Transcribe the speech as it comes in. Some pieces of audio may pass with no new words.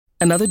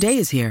Another day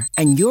is here,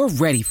 and you're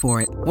ready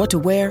for it. What to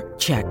wear?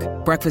 Check.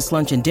 Breakfast,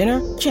 lunch, and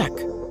dinner? Check.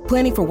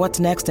 Planning for what's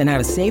next and how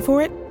to save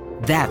for it?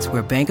 That's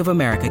where Bank of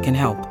America can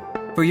help.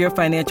 For your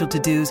financial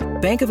to-dos,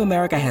 Bank of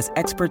America has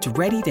experts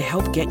ready to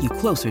help get you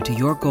closer to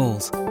your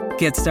goals.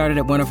 Get started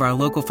at one of our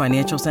local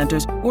financial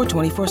centers or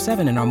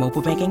 24/7 in our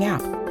mobile banking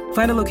app.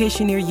 Find a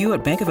location near you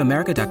at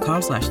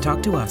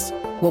bankofamerica.com/talktous.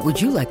 What would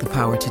you like the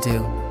power to do?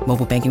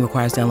 Mobile banking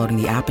requires downloading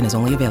the app and is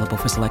only available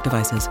for select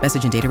devices.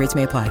 Message and data rates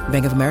may apply.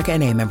 Bank of America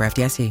N.A., member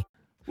FDIC.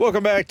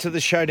 Welcome back to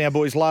the show now,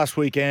 boys. Last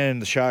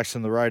weekend, the Sharks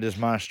and the Raiders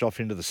marched off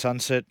into the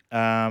sunset.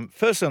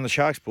 Firstly on the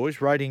Sharks,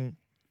 boys, rating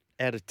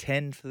out of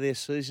 10 for their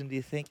season, do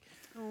you think?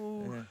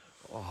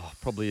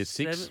 Probably a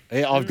 6. Seven?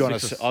 Yeah, I've gone a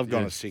 6 I was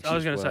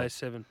as going to well. say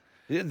 7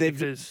 Yeah,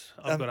 because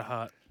I've got a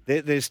heart.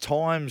 There's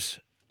times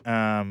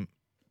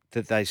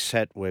that they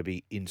sat,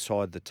 Webby,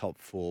 inside the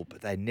top 4,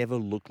 but they never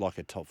looked like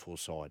a top 4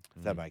 side,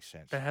 if that makes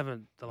sense. They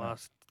haven't the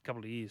last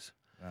couple of years.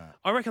 No.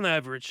 I reckon they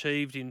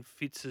overachieved in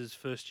Fitz's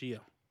first year,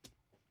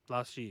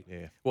 last year.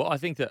 Yeah. Well, I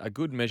think that a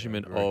good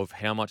measurement agree. of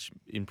how much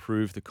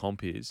improved the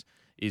comp is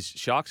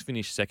Sharks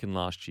finished second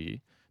last year.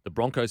 The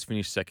Broncos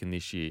finished second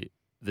this year.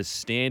 The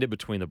standard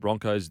between the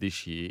Broncos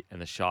this year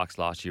and the Sharks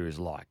last year is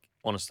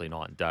honestly,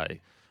 night and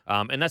day.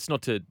 And that's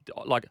not to,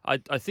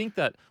 I think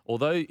that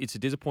although it's a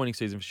disappointing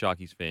season for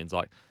Sharkies fans,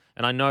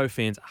 and I know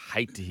fans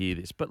hate to hear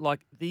this, but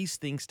these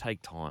things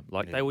take time.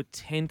 They were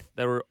 10th.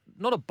 They were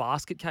not a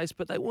basket case,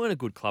 but they weren't a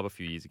good club a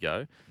few years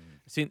ago.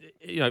 Since,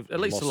 at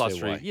least the last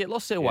 3. Yeah,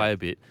 lost their way a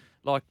bit.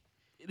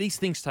 These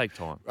things take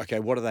time. Okay,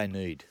 what do they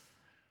need?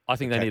 I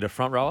think they need a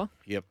front rower.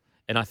 Yep.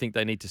 And I think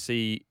they need to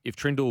see if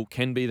Trindle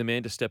can be the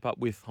man to step up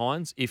with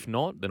Hines. If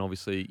not, then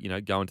obviously,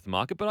 go into the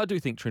market. But I do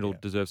think Trindle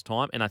deserves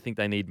time. And I think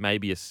they need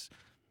maybe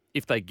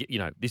if they get,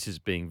 this is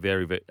being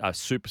very, very, a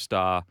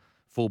superstar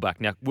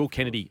fullback. Now, Will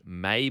Kennedy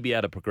may be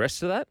able to progress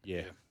to that.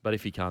 Yeah. But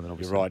if he can't, then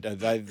obviously. You're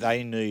right.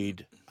 They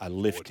need a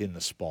lift in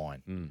the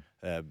spine.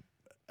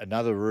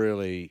 Another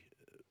really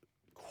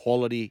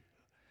quality,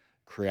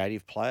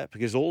 creative player,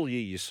 because all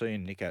year you see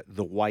in Nico,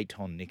 the weight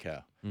on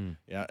Nico. And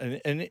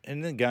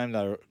in the game,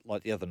 they were,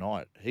 like the other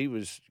night, he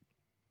was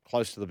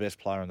close to the best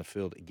player on the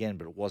field again,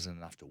 but it wasn't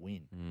enough to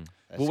win.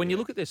 Well, when you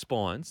look at their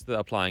spines that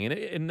are playing,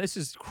 and this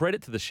is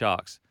credit to the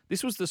Sharks,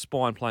 this was the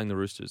spine playing the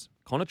Roosters.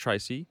 Connor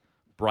Tracy,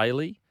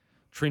 Brayley,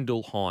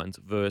 Trindle, Hines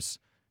versus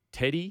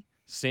Teddy,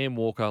 Sam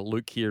Walker,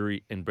 Luke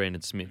Keary, and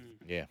Brandon Smith.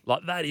 Yeah.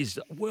 That is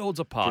worlds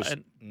apart. Just,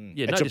 and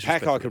no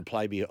Tapaki could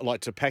play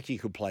behind. Tapaki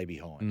could play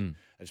behind.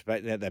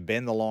 They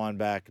bend the line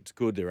back. It's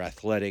good. They're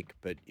athletic,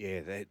 but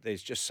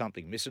there's just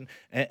something missing.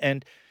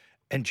 And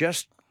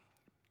just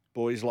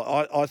boys,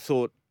 I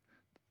thought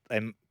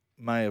they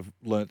may have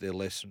learnt their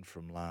lesson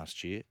from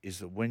last year. Is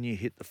that when you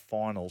hit the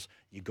finals,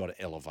 you got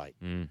to elevate.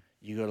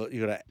 You got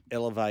to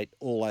elevate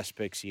all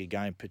aspects of your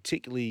game,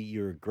 particularly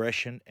your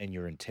aggression and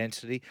your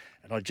intensity.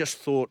 And I just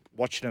thought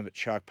watching them at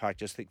Shark Park,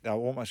 just think they were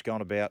almost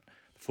going about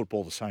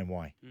football the same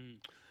way.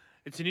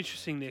 It's an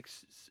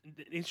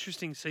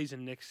interesting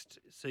season next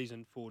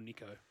season for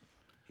Nico.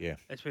 Yeah.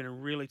 It's been a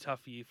really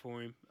tough year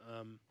for him.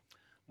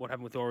 What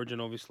happened with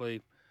Origin,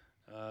 obviously,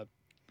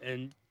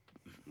 and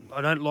I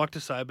don't like to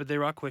say it, but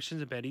there are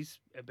questions about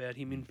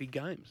him in big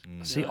games.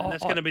 See,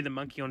 that's going to be the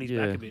monkey on his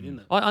back a bit, isn't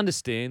it? I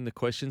understand the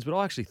questions, but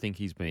I actually think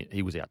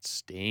he was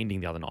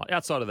outstanding the other night.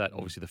 Outside of that,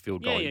 obviously the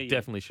field goal, he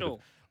definitely should have.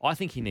 When you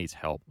think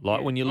help.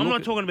 When you look, I'm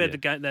not talking about the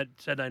game that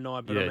Saturday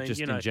night, but I mean,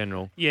 just in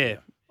general. Yeah.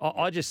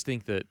 I just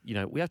think that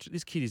we have to.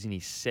 This kid is in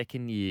his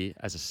second year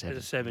as a 7.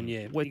 As a 7,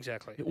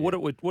 exactly. What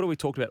have we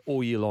talked about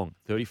all year long?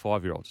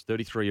 35-year-olds,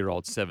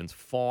 33-year-olds, 7s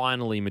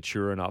finally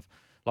mature enough.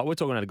 We're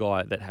talking about a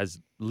guy that has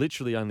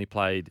literally only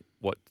played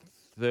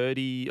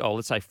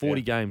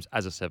 40 games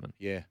as a 7.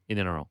 Yeah. In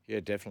NRL. Yeah,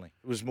 definitely.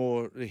 It was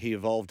more, he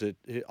evolved it.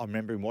 I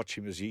remember him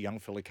watching him as a young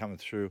fella coming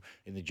through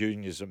in the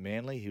juniors at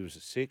Manly. He was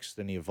a 6,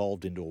 then he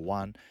evolved into a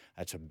 1.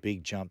 That's a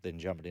big jump, then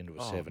jumping into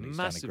a 7. He's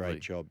massively. done a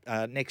great job.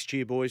 Next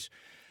year, boys,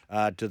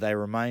 do they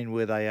remain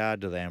where they are?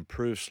 Do they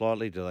improve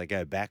slightly? Do they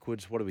go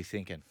backwards? What are we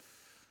thinking?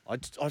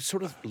 I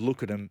sort of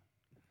look at them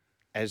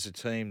as a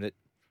team that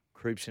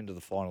creeps into the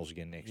finals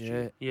again next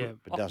year. Yeah.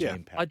 But doesn't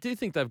impact. I do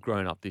think they've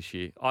grown up this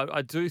year.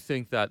 I do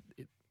think that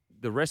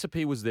the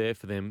recipe was there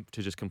for them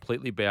to just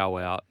completely bow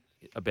out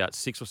about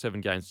 6 or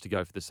 7 games to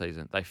go for the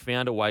season. They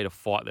found a way to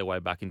fight their way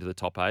back into the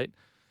top 8.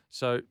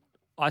 So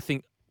I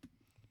think,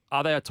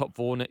 are they a top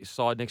 4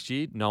 side next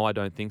year? No, I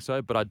don't think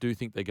so. But I do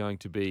think they're going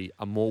to be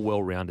a more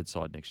well-rounded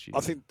side next year.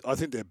 I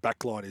think their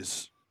backline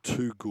is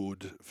too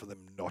good for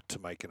them not to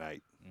make an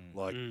 8.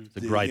 It's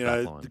a great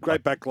backline. The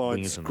great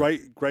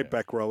backlines, great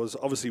back rowers.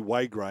 Obviously,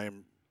 Wade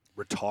Graham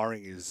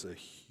retiring is a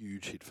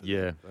huge hit for them.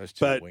 Yeah, those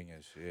two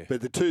wingers. Yeah.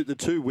 But the two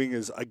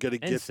wingers are going to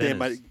get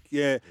them.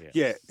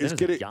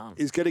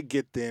 Is going to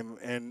get them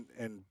and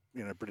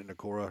Brendan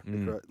Nakora.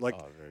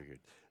 Very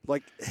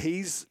good.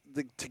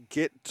 To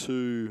get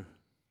to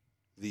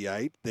the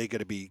 8, they're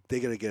going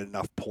to get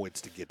enough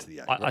points to get to the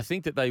 8. I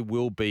think that they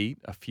will beat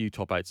a few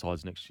top 8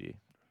 sides next year.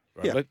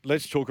 Right.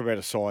 Let's talk about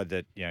a side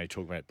that, you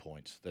talk about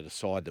points, that a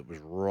side that was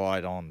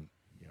right on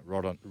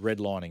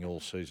redlining all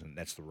season.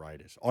 That's the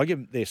Raiders. I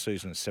give their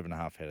season a 7.5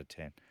 out of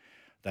 10.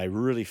 They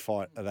really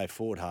fight. They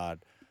fought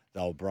hard.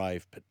 They were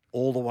brave, but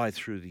all the way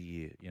through the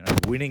year,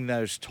 winning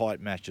those tight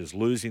matches,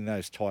 losing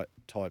those tight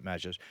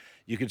matches,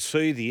 you could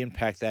see the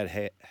impact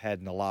that had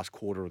in the last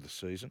quarter of the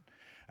season.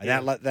 And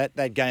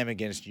that game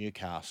against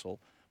Newcastle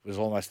was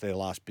almost their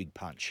last big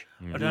punch.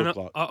 I don't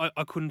know.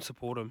 I couldn't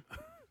support them.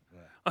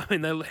 I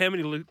mean, how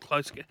many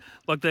close?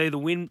 Like they either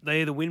win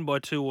by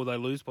 2 or they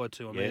lose by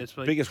 2. I mean, it's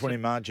biggest winning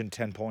margin,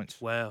 10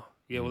 points. Wow.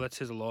 Yeah. Well, that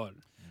says a lot.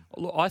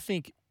 Look, I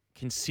think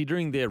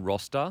considering their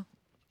roster,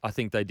 I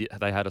think they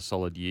had a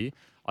solid year.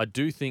 I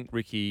do think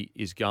Ricky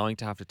is going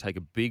to have to take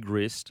a big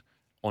risk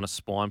on a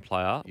spine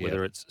player,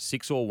 whether it's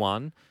 6 or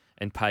 1,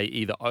 and pay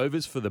either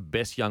overs for the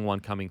best young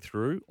one coming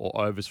through or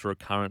overs for a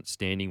current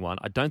standing one.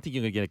 I don't think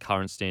you're going to get a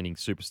current standing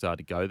superstar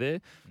to go there.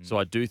 So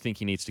I do think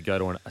he needs to go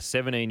to a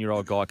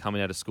 17-year-old guy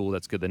coming out of school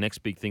that's good. The next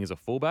big thing is a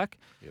fullback,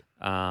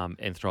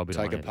 and throw a bit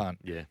of money. Take a punt.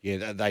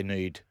 Yeah. They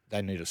need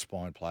a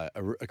spine player,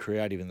 a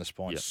creative in the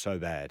spine so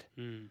bad.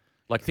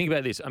 Like, think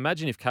about this.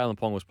 Imagine if Kalen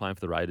Pong was playing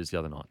for the Raiders the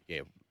other night.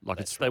 Yeah.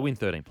 They win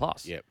 13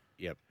 plus. Yep.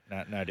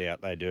 No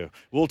doubt they do.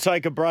 We'll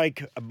take a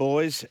break,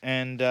 boys,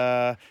 and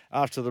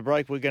after the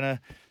break, we're going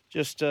to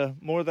just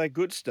more of that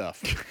good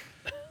stuff.